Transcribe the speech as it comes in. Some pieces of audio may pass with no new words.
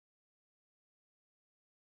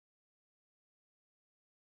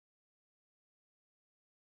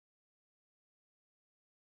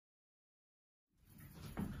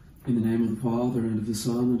In the name of the Father, and of the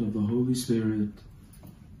Son, and of the Holy Spirit.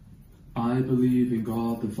 I believe in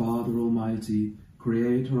God the Father Almighty,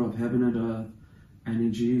 Creator of heaven and earth, and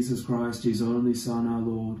in Jesus Christ, his only Son, our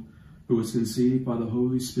Lord, who was conceived by the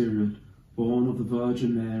Holy Spirit, born of the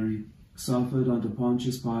Virgin Mary, suffered under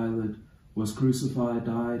Pontius Pilate, was crucified,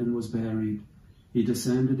 died, and was buried. He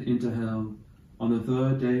descended into hell. On the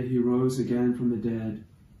third day he rose again from the dead.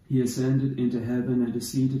 He ascended into heaven and is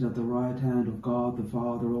seated at the right hand of God the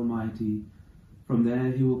Father Almighty. From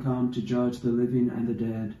there he will come to judge the living and the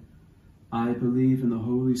dead. I believe in the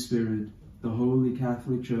Holy Spirit, the Holy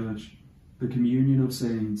Catholic Church, the communion of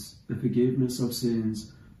saints, the forgiveness of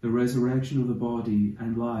sins, the resurrection of the body,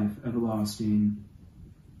 and life everlasting.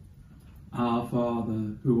 Our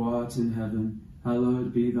Father, who art in heaven,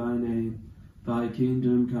 hallowed be thy name. Thy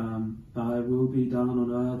kingdom come, thy will be done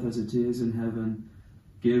on earth as it is in heaven.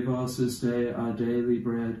 Give us this day our daily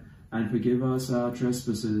bread, and forgive us our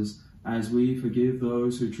trespasses, as we forgive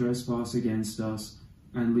those who trespass against us.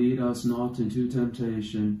 And lead us not into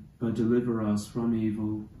temptation, but deliver us from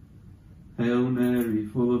evil. Hail Mary,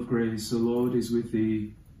 full of grace, the Lord is with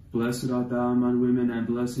thee. Blessed art thou among women, and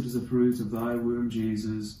blessed is the fruit of thy womb,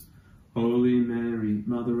 Jesus. Holy Mary,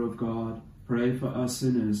 Mother of God, pray for us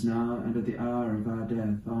sinners, now and at the hour of our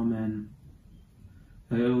death. Amen.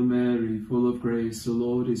 Hail Mary, full of grace, the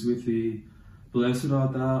Lord is with thee. Blessed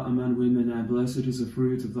art thou among women, and blessed is the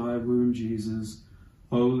fruit of thy womb, Jesus.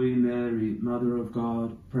 Holy Mary, Mother of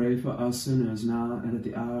God, pray for us sinners, now and at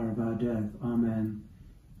the hour of our death. Amen.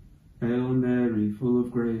 Hail Mary, full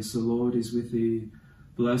of grace, the Lord is with thee.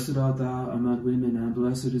 Blessed art thou among women, and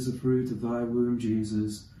blessed is the fruit of thy womb,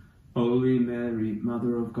 Jesus. Holy Mary,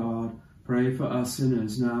 Mother of God, pray for us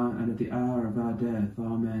sinners, now and at the hour of our death.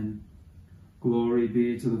 Amen. Glory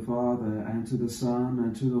be to the Father, and to the Son,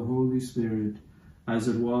 and to the Holy Spirit, as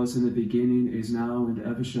it was in the beginning, is now, and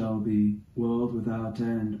ever shall be, world without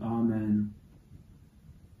end. Amen.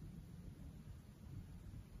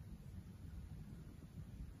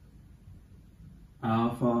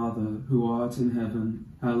 Our Father, who art in heaven,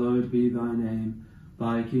 hallowed be thy name.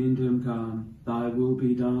 Thy kingdom come, thy will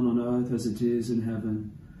be done on earth as it is in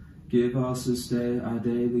heaven. Give us this day our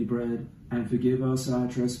daily bread, and forgive us our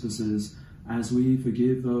trespasses, as we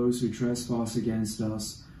forgive those who trespass against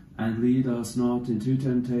us. And lead us not into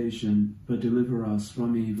temptation, but deliver us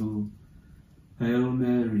from evil. Hail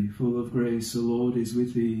Mary, full of grace, the Lord is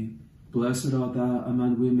with thee. Blessed art thou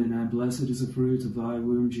among women, and blessed is the fruit of thy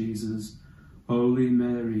womb, Jesus. Holy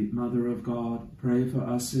Mary, Mother of God, pray for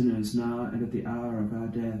us sinners, now and at the hour of our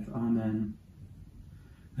death. Amen.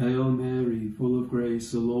 Hail Mary, full of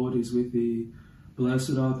grace, the Lord is with thee.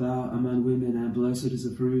 Blessed art thou among women, and blessed is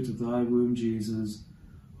the fruit of thy womb, Jesus.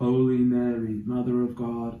 Holy Mary, Mother of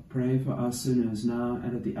God, pray for us sinners, now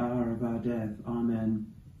and at the hour of our death.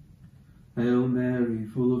 Amen. Hail Mary,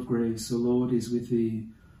 full of grace, the Lord is with thee.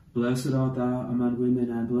 Blessed art thou among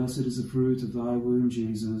women, and blessed is the fruit of thy womb,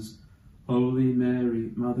 Jesus. Holy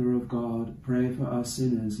Mary, Mother of God, pray for us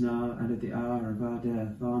sinners, now and at the hour of our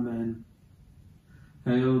death. Amen.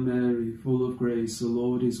 Hail Mary, full of grace, the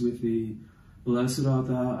Lord is with thee. Blessed art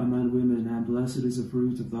thou among women, and blessed is the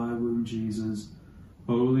fruit of thy womb, Jesus.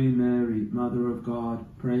 Holy Mary, Mother of God,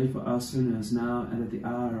 pray for us sinners, now and at the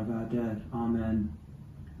hour of our death. Amen.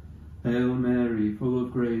 Hail Mary, full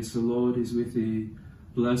of grace, the Lord is with thee.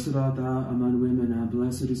 Blessed art thou among women, and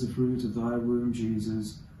blessed is the fruit of thy womb,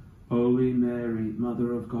 Jesus. Holy Mary,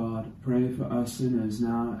 Mother of God, pray for us sinners,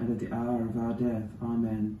 now and at the hour of our death.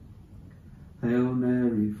 Amen. Hail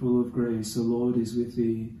Mary, full of grace, the Lord is with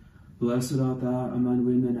thee. Blessed art thou among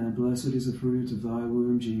women, and blessed is the fruit of thy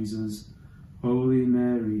womb, Jesus. Holy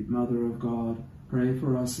Mary, Mother of God, pray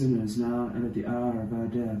for us sinners, now and at the hour of our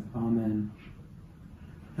death. Amen.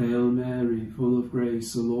 Hail Mary, full of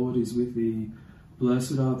grace, the Lord is with thee.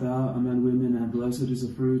 Blessed art thou among women, and blessed is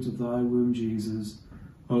the fruit of thy womb, Jesus.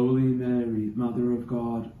 Holy Mary, Mother of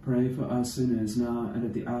God, pray for us sinners, now and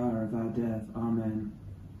at the hour of our death. Amen.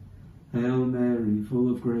 Hail Mary, full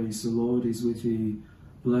of grace, the Lord is with thee.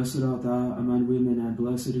 Blessed art thou among women, and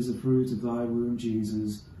blessed is the fruit of thy womb,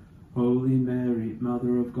 Jesus. Holy Mary,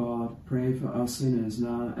 Mother of God, pray for us sinners,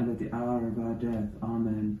 now and at the hour of our death.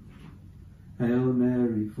 Amen. Hail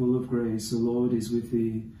Mary, full of grace, the Lord is with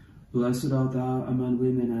thee. Blessed art thou among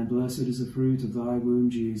women, and blessed is the fruit of thy womb,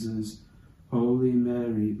 Jesus. Holy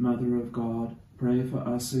Mary, Mother of God, pray for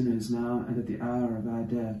us sinners, now and at the hour of our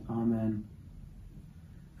death. Amen.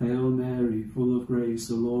 Hail Mary, full of grace,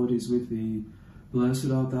 the Lord is with thee.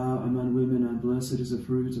 Blessed art thou among women, and blessed is the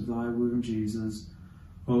fruit of thy womb, Jesus.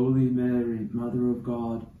 Holy Mary, Mother of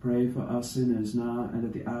God, pray for us sinners, now and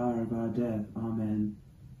at the hour of our death. Amen.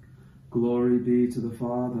 Glory be to the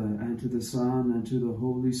Father, and to the Son, and to the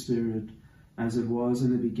Holy Spirit, as it was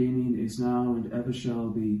in the beginning, is now, and ever shall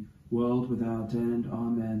be, world without end.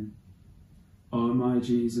 Amen. O my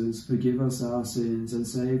Jesus, forgive us our sins, and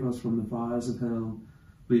save us from the fires of hell.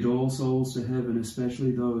 Lead all souls to heaven,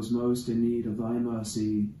 especially those most in need of thy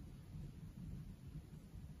mercy.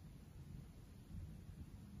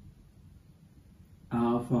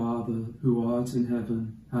 Our Father, who art in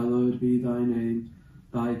heaven, hallowed be thy name.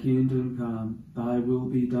 Thy kingdom come, thy will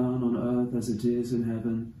be done on earth as it is in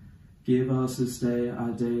heaven. Give us this day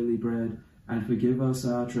our daily bread, and forgive us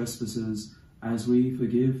our trespasses, as we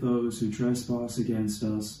forgive those who trespass against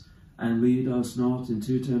us. And lead us not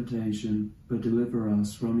into temptation, but deliver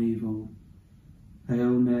us from evil.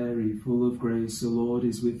 Hail Mary, full of grace, the Lord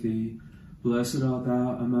is with thee. Blessed art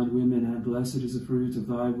thou among women, and blessed is the fruit of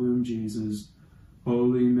thy womb, Jesus.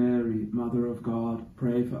 Holy Mary, Mother of God,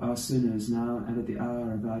 pray for us sinners, now and at the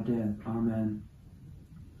hour of our death. Amen.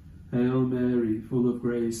 Hail Mary, full of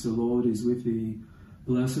grace, the Lord is with thee.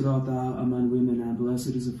 Blessed art thou among women, and blessed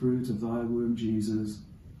is the fruit of thy womb, Jesus.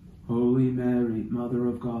 Holy Mary, Mother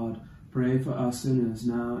of God, pray for us sinners,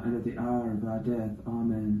 now and at the hour of our death.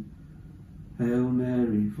 Amen. Hail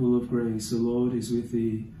Mary, full of grace, the Lord is with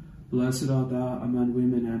thee. Blessed art thou among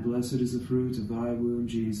women, and blessed is the fruit of thy womb,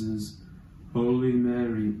 Jesus. Holy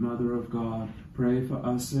Mary, Mother of God, pray for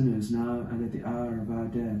us sinners, now and at the hour of our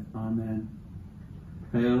death. Amen.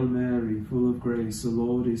 Hail Mary, full of grace, the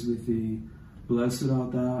Lord is with thee. Blessed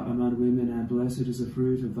art thou among women, and blessed is the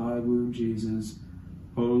fruit of thy womb, Jesus.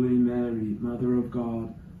 Holy Mary, Mother of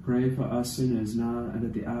God, pray for us sinners, now and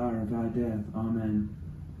at the hour of our death. Amen.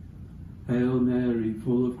 Hail Mary,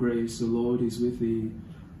 full of grace, the Lord is with thee.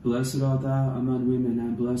 Blessed art thou among women,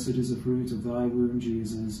 and blessed is the fruit of thy womb,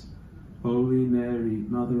 Jesus. Holy Mary,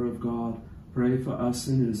 Mother of God, pray for us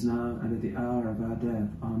sinners, now and at the hour of our death.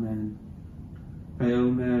 Amen.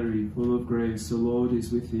 Hail Mary, full of grace, the Lord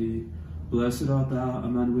is with thee. Blessed art thou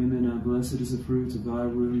among women, and blessed is the fruit of thy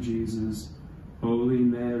womb, Jesus. Holy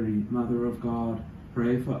Mary, Mother of God,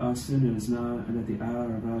 pray for us sinners, now and at the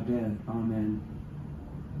hour of our death. Amen.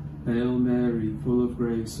 Hail Mary, full of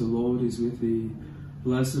grace, the Lord is with thee.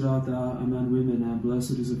 Blessed art thou among women, and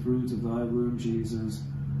blessed is the fruit of thy womb, Jesus.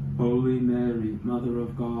 Holy Mary, Mother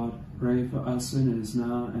of God, pray for us sinners,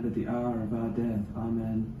 now and at the hour of our death.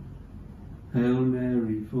 Amen. Hail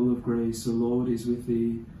Mary, full of grace, the Lord is with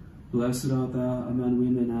thee. Blessed art thou among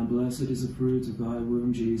women, and blessed is the fruit of thy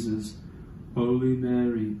womb, Jesus. Holy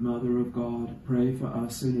Mary, Mother of God, pray for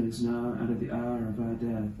us sinners, now and at the hour of our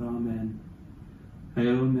death. Amen.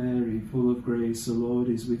 Hail Mary, full of grace, the Lord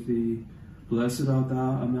is with thee. Blessed art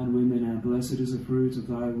thou among women, and blessed is the fruit of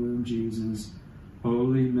thy womb, Jesus.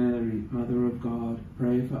 Holy Mary, Mother of God,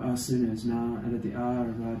 pray for us sinners, now and at the hour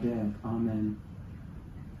of our death. Amen.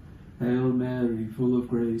 Hail Mary, full of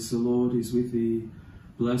grace, the Lord is with thee.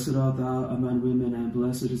 Blessed art thou among women, and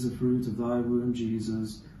blessed is the fruit of thy womb,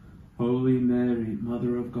 Jesus. Holy Mary,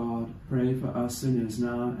 Mother of God, pray for us sinners,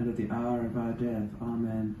 now and at the hour of our death.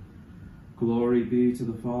 Amen. Glory be to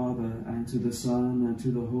the Father, and to the Son, and to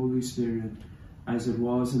the Holy Spirit, as it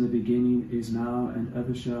was in the beginning, is now, and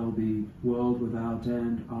ever shall be, world without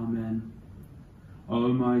end. Amen. O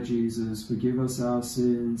my Jesus, forgive us our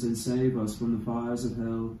sins, and save us from the fires of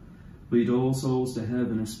hell. Lead all souls to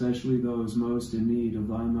heaven, especially those most in need of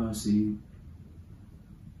thy mercy.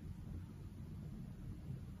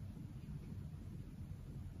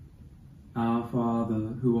 Our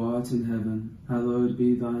Father, who art in heaven, hallowed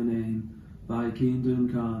be thy name. Thy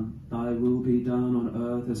kingdom come, thy will be done on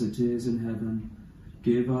earth as it is in heaven.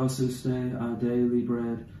 Give us this day our daily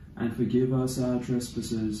bread, and forgive us our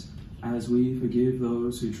trespasses, as we forgive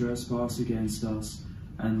those who trespass against us.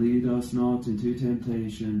 And lead us not into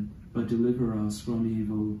temptation, but deliver us from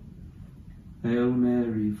evil. Hail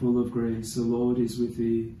Mary, full of grace, the Lord is with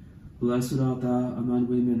thee. Blessed art thou among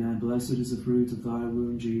women, and blessed is the fruit of thy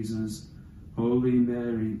womb, Jesus. Holy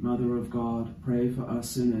Mary, Mother of God, pray for us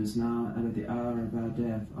sinners, now and at the hour of our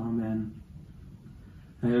death. Amen.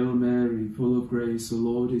 Hail Mary, full of grace, the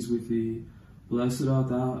Lord is with thee. Blessed art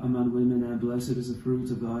thou among women, and blessed is the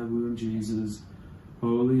fruit of thy womb, Jesus.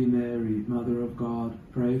 Holy Mary, Mother of God,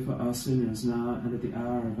 pray for us sinners, now and at the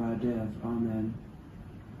hour of our death. Amen.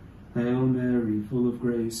 Hail Mary, full of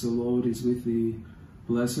grace, the Lord is with thee.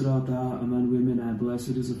 Blessed art thou among women, and blessed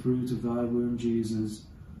is the fruit of thy womb, Jesus.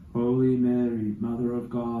 Holy Mary, Mother of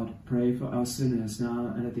God, pray for us sinners, now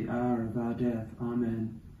and at the hour of our death.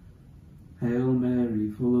 Amen. Hail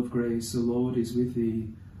Mary, full of grace, the Lord is with thee.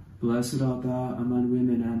 Blessed art thou among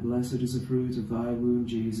women, and blessed is the fruit of thy womb,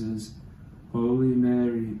 Jesus. Holy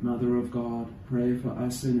Mary, Mother of God, pray for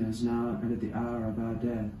us sinners now and at the hour of our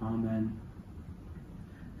death. Amen.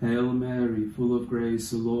 Hail Mary, full of grace,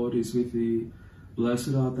 the Lord is with thee.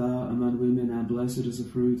 Blessed art thou among women, and blessed is the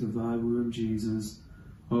fruit of thy womb, Jesus.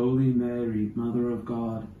 Holy Mary, Mother of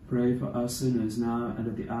God, pray for us sinners now and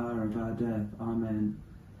at the hour of our death. Amen.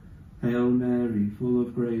 Hail Mary, full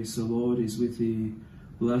of grace, the Lord is with thee.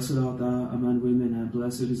 Blessed art thou among women, and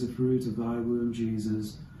blessed is the fruit of thy womb,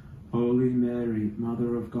 Jesus. Holy Mary,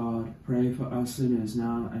 Mother of God, pray for us sinners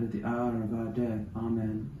now and at the hour of our death.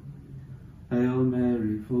 Amen. Hail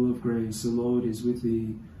Mary, full of grace, the Lord is with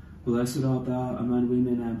thee. Blessed art thou among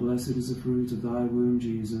women, and blessed is the fruit of thy womb,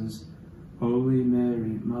 Jesus. Holy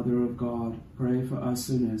Mary, Mother of God, pray for us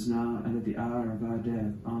sinners now and at the hour of our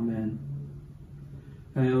death. Amen.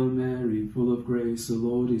 Hail Mary, full of grace, the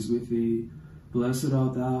Lord is with thee. Blessed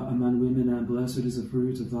art thou among women, and blessed is the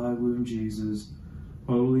fruit of thy womb, Jesus.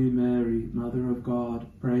 Holy Mary, Mother of God,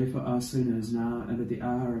 pray for us sinners now and at the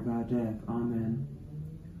hour of our death. Amen.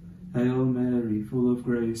 Hail Mary, full of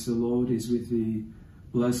grace, the Lord is with thee.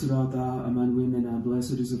 Blessed art thou among women, and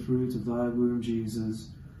blessed is the fruit of thy womb, Jesus.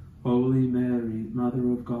 Holy Mary,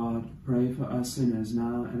 Mother of God, pray for us sinners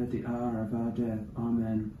now and at the hour of our death.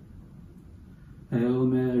 Amen. Hail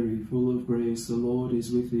Mary, full of grace, the Lord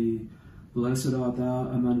is with thee. Blessed art thou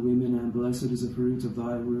among women, and blessed is the fruit of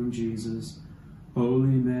thy womb, Jesus. Holy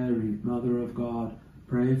Mary, Mother of God,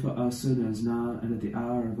 pray for us sinners now and at the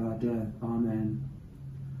hour of our death. Amen.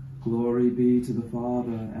 Glory be to the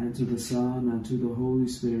Father, and to the Son, and to the Holy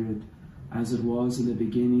Spirit, as it was in the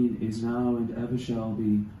beginning, is now, and ever shall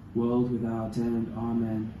be, world without end.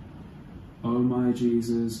 Amen. O my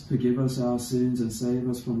Jesus, forgive us our sins and save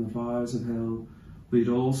us from the fires of hell. Lead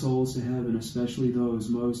all souls to heaven, especially those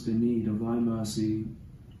most in need of thy mercy.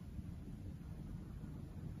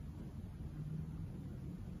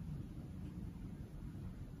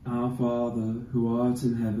 Our Father, who art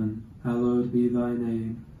in heaven, hallowed be thy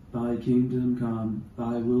name. Thy kingdom come,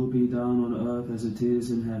 thy will be done on earth as it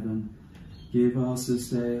is in heaven. Give us this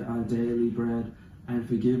day our daily bread, and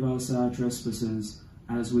forgive us our trespasses,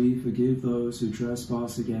 as we forgive those who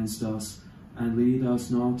trespass against us. And lead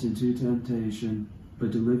us not into temptation,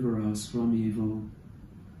 but deliver us from evil.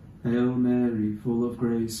 Hail Mary, full of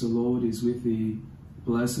grace, the Lord is with thee.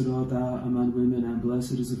 Blessed art thou among women, and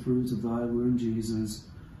blessed is the fruit of thy womb, Jesus.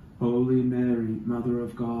 Holy Mary, Mother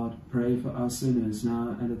of God, pray for us sinners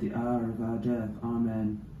now and at the hour of our death.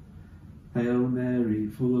 Amen. Hail Mary,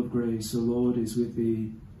 full of grace, the Lord is with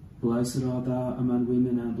thee. Blessed art thou among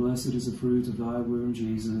women, and blessed is the fruit of thy womb,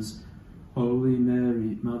 Jesus. Holy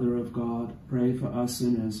Mary, Mother of God, pray for us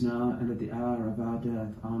sinners now and at the hour of our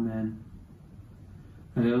death. Amen.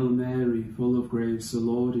 Hail Mary, full of grace, the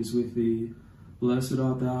Lord is with thee. Blessed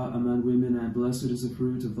art thou among women, and blessed is the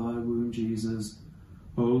fruit of thy womb, Jesus.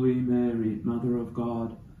 Holy Mary, Mother of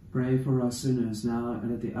God, pray for us sinners now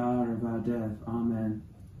and at the hour of our death. Amen.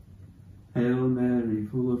 Hail Mary,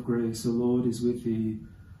 full of grace, the Lord is with thee.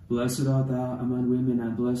 Blessed art thou among women,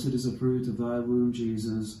 and blessed is the fruit of thy womb,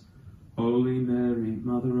 Jesus. Holy Mary,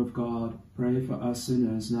 Mother of God, pray for us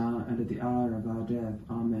sinners now and at the hour of our death.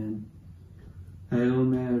 Amen. Hail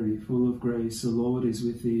Mary, full of grace, the Lord is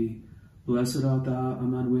with thee. Blessed art thou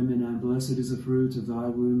among women, and blessed is the fruit of thy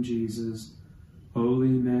womb, Jesus. Holy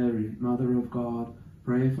Mary, Mother of God,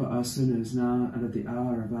 pray for us sinners now and at the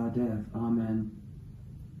hour of our death. Amen.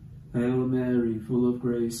 Hail Mary, full of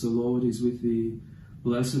grace, the Lord is with thee.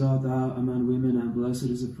 Blessed art thou among women, and blessed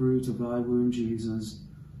is the fruit of thy womb, Jesus.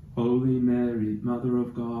 Holy Mary, Mother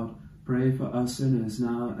of God, pray for us sinners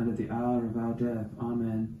now and at the hour of our death.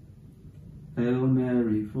 Amen. Hail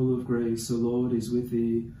Mary, full of grace, the Lord is with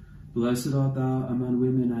thee. Blessed art thou among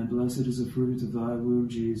women, and blessed is the fruit of thy womb,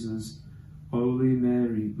 Jesus. Holy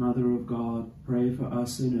Mary, Mother of God, pray for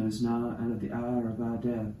us sinners now and at the hour of our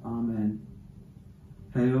death. Amen.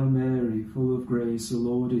 Hail Mary, full of grace, the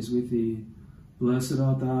Lord is with thee. Blessed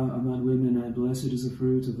art thou among women, and blessed is the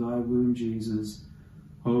fruit of thy womb, Jesus.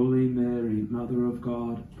 Holy Mary, Mother of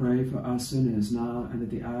God, pray for us sinners now and at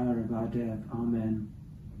the hour of our death. Amen.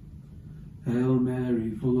 Hail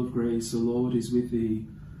Mary, full of grace, the Lord is with thee.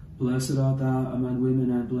 Blessed art thou among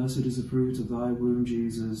women, and blessed is the fruit of thy womb,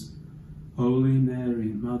 Jesus. Holy Mary,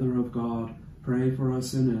 Mother of God, pray for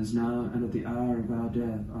us sinners now and at the hour of our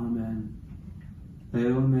death. Amen.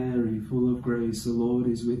 Hail Mary, full of grace, the Lord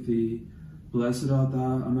is with thee. Blessed art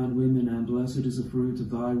thou among women, and blessed is the fruit of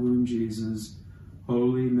thy womb, Jesus.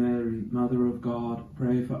 Holy Mary, Mother of God,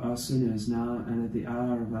 pray for us sinners now and at the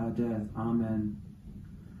hour of our death. Amen.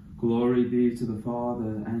 Glory be to the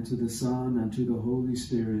Father, and to the Son, and to the Holy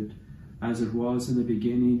Spirit, as it was in the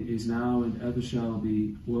beginning, is now, and ever shall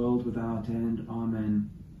be, world without end. Amen.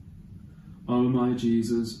 O my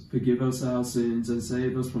Jesus, forgive us our sins and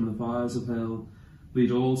save us from the fires of hell.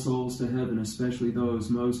 Lead all souls to heaven, especially those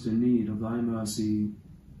most in need of thy mercy.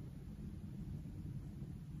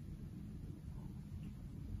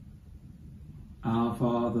 Our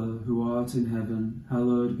Father, who art in heaven,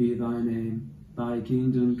 hallowed be thy name. Thy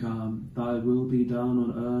kingdom come, thy will be done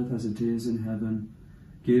on earth as it is in heaven.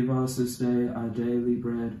 Give us this day our daily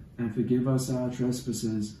bread, and forgive us our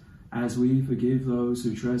trespasses, as we forgive those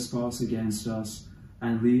who trespass against us.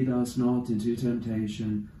 And lead us not into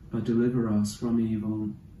temptation, but deliver us from evil.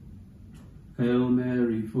 Hail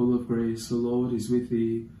Mary, full of grace, the Lord is with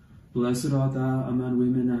thee. Blessed art thou among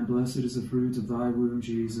women, and blessed is the fruit of thy womb,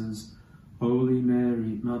 Jesus. Holy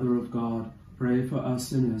Mary, Mother of God, pray for us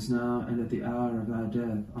sinners now and at the hour of our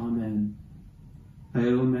death. Amen.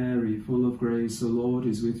 Hail Mary, full of grace, the Lord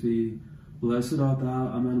is with thee. Blessed art thou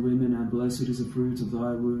among women, and blessed is the fruit of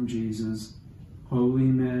thy womb, Jesus. Holy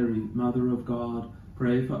Mary, Mother of God,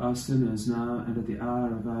 pray for us sinners now and at the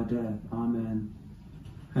hour of our death. Amen.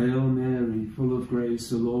 Hail Mary, full of grace,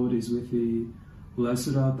 the Lord is with thee.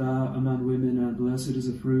 Blessed art thou among women, and blessed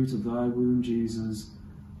is the fruit of thy womb, Jesus.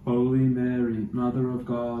 Holy Mary, Mother of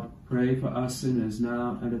God, pray for us sinners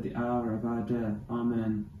now and at the hour of our death.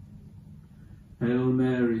 Amen. Hail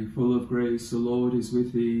Mary, full of grace, the Lord is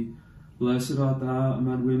with thee. Blessed art thou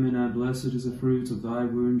among women, and blessed is the fruit of thy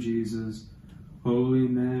womb, Jesus. Holy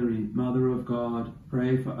Mary, Mother of God,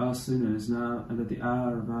 pray for us sinners now and at the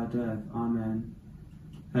hour of our death. Amen.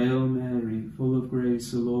 Hail Mary, full of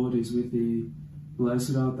grace, the Lord is with thee.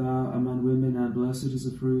 Blessed art thou among women, and blessed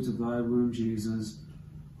is the fruit of thy womb, Jesus.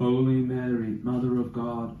 Holy Mary, Mother of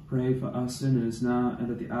God, pray for us sinners now and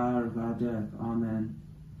at the hour of our death. Amen.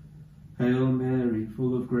 Hail Mary,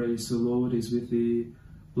 full of grace, the Lord is with thee.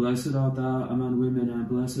 Blessed art thou among women, and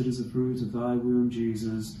blessed is the fruit of thy womb,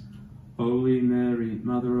 Jesus. Holy Mary,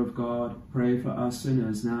 Mother of God, pray for us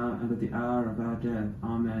sinners now and at the hour of our death.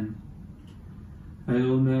 Amen.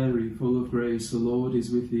 Hail Mary, full of grace, the Lord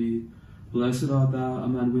is with thee. Blessed art thou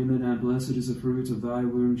among women, and blessed is the fruit of thy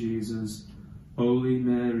womb, Jesus. Holy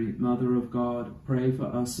Mary, Mother of God, pray for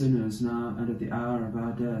us sinners now and at the hour of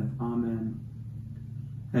our death. Amen.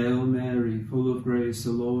 Hail Mary, full of grace,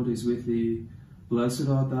 the Lord is with thee. Blessed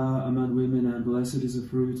art thou among women, and blessed is the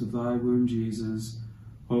fruit of thy womb, Jesus.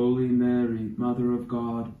 Holy Mary, Mother of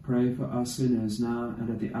God, pray for us sinners now and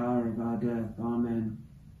at the hour of our death. Amen.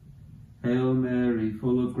 Hail Mary,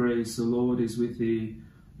 full of grace, the Lord is with thee.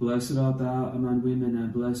 Blessed art thou among women,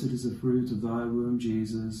 and blessed is the fruit of thy womb,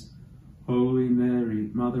 Jesus. Holy Mary,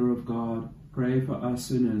 Mother of God, pray for us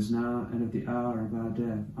sinners now and at the hour of our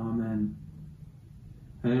death. Amen.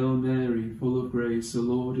 Hail Mary, full of grace, the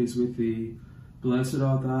Lord is with thee. Blessed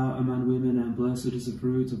art thou among women, and blessed is the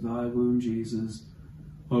fruit of thy womb, Jesus.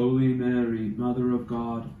 Holy Mary, Mother of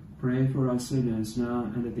God, pray for us sinners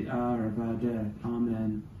now and at the hour of our death.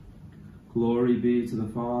 Amen. Glory be to the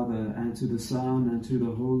Father, and to the Son, and to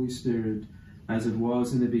the Holy Spirit, as it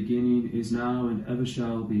was in the beginning, is now, and ever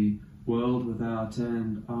shall be, world without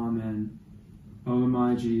end. Amen. O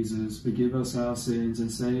my Jesus, forgive us our sins, and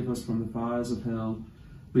save us from the fires of hell.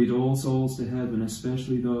 Lead all souls to heaven,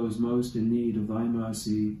 especially those most in need of thy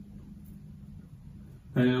mercy.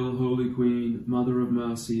 Hail, Holy Queen, Mother of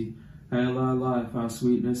Mercy. Hail our life, our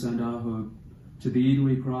sweetness, and our hope. To thee do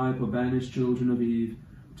we cry, poor banished children of Eve.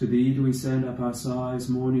 To thee do we send up our sighs,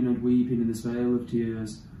 mourning and weeping in this vale of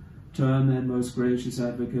tears. Turn then, most gracious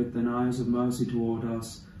Advocate, thine eyes of mercy toward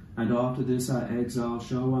us, and after this our exile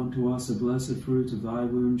show unto us the blessed fruit of thy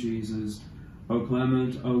womb, Jesus. O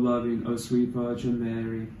clement, O loving, O sweet Virgin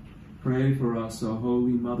Mary, pray for us, O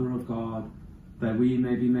holy Mother of God, that we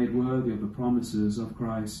may be made worthy of the promises of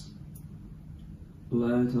Christ.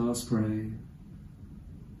 Let us pray.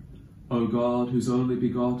 O God, whose only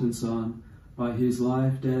begotten Son, by his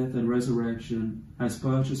life, death, and resurrection, has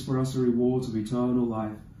purchased for us the rewards of eternal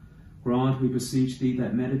life, grant, we beseech thee,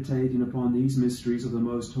 that meditating upon these mysteries of the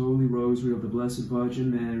most holy Rosary of the Blessed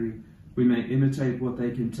Virgin Mary, we may imitate what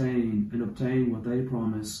they contain and obtain what they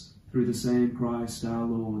promise, through the same Christ our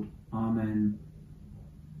Lord. Amen.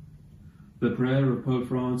 The prayer of Pope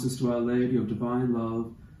Francis to Our Lady of Divine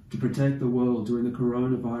Love to protect the world during the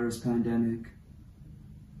coronavirus pandemic.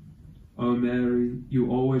 O Mary,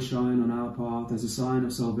 you always shine on our path as a sign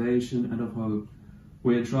of salvation and of hope.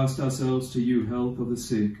 We entrust ourselves to you, help of the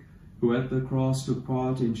sick, who at the cross took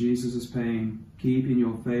part in Jesus' pain, keeping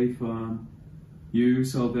your faith firm. You,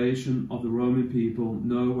 salvation of the Roman people,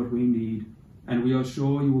 know what we need, and we are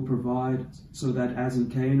sure you will provide, so that as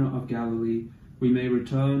in Cana of Galilee, we may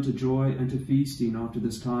return to joy and to feasting after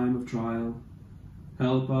this time of trial.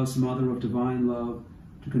 Help us, Mother of divine love,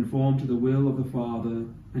 to conform to the will of the Father,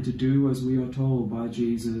 and to do as we are told by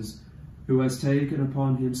Jesus, who has taken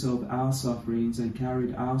upon himself our sufferings and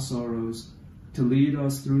carried our sorrows, to lead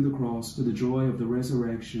us through the cross to the joy of the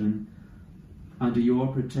resurrection. Under your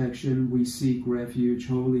protection we seek refuge,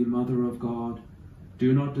 Holy Mother of God.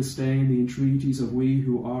 Do not disdain the entreaties of we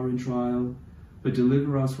who are in trial, but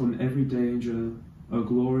deliver us from every danger, O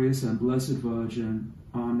glorious and blessed Virgin.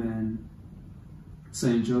 Amen.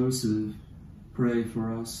 Saint Joseph, pray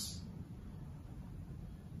for us.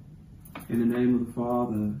 In the name of the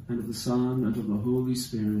Father, and of the Son, and of the Holy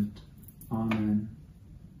Spirit. Amen.